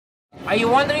Are you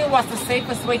wondering what's the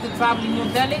safest way to travel in New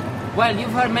Delhi? Well,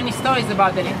 you've heard many stories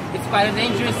about Delhi. It's quite a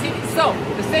dangerous city. So,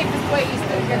 the safest way is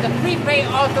to get the prepaid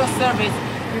auto service.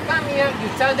 You come here, you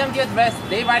tell them the address,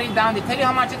 they write it down, they tell you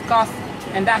how much it costs,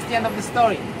 and that's the end of the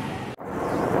story.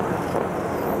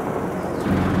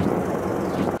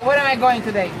 Where am I going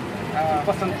today?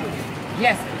 Basanpur.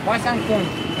 Yes, Basanpur.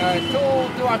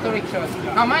 Two auto rickshaws.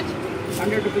 Yeah. How much?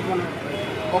 100 rupees 1 hour.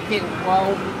 Okay,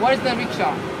 well, where's the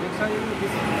rickshaw?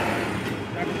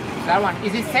 That one.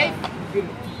 Is it safe?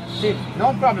 Safe.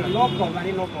 No problem. No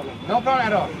problem. No problem. No problem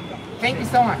at all. Thank you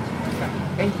so much.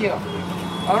 Thank you.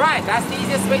 Alright, that's the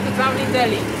easiest way to travel in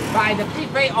Delhi. By the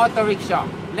prepaid auto rickshaw.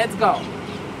 Let's go.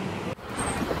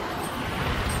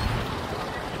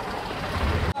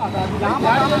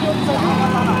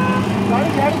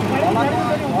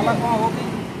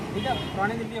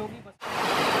 होगी